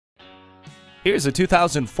Here's a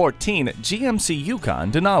 2014 GMC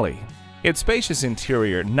Yukon Denali. Its spacious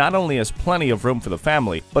interior not only has plenty of room for the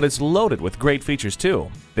family, but it's loaded with great features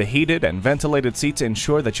too. The heated and ventilated seats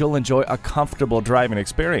ensure that you'll enjoy a comfortable driving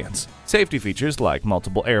experience. Safety features like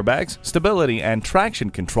multiple airbags, stability and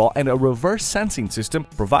traction control, and a reverse sensing system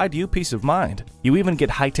provide you peace of mind. You even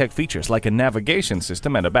get high-tech features like a navigation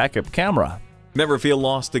system and a backup camera. Never feel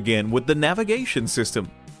lost again with the navigation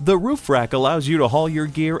system. The roof rack allows you to haul your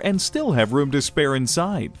gear and still have room to spare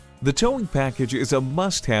inside. The towing package is a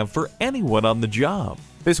must-have for anyone on the job.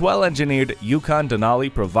 This well-engineered Yukon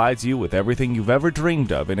Denali provides you with everything you've ever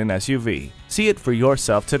dreamed of in an SUV. See it for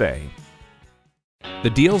yourself today. The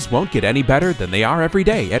deals won't get any better than they are every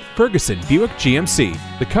day at Ferguson Buick GMC.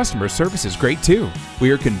 The customer service is great too. We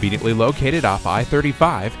are conveniently located off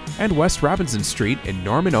I-35 and West Robinson Street in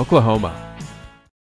Norman, Oklahoma.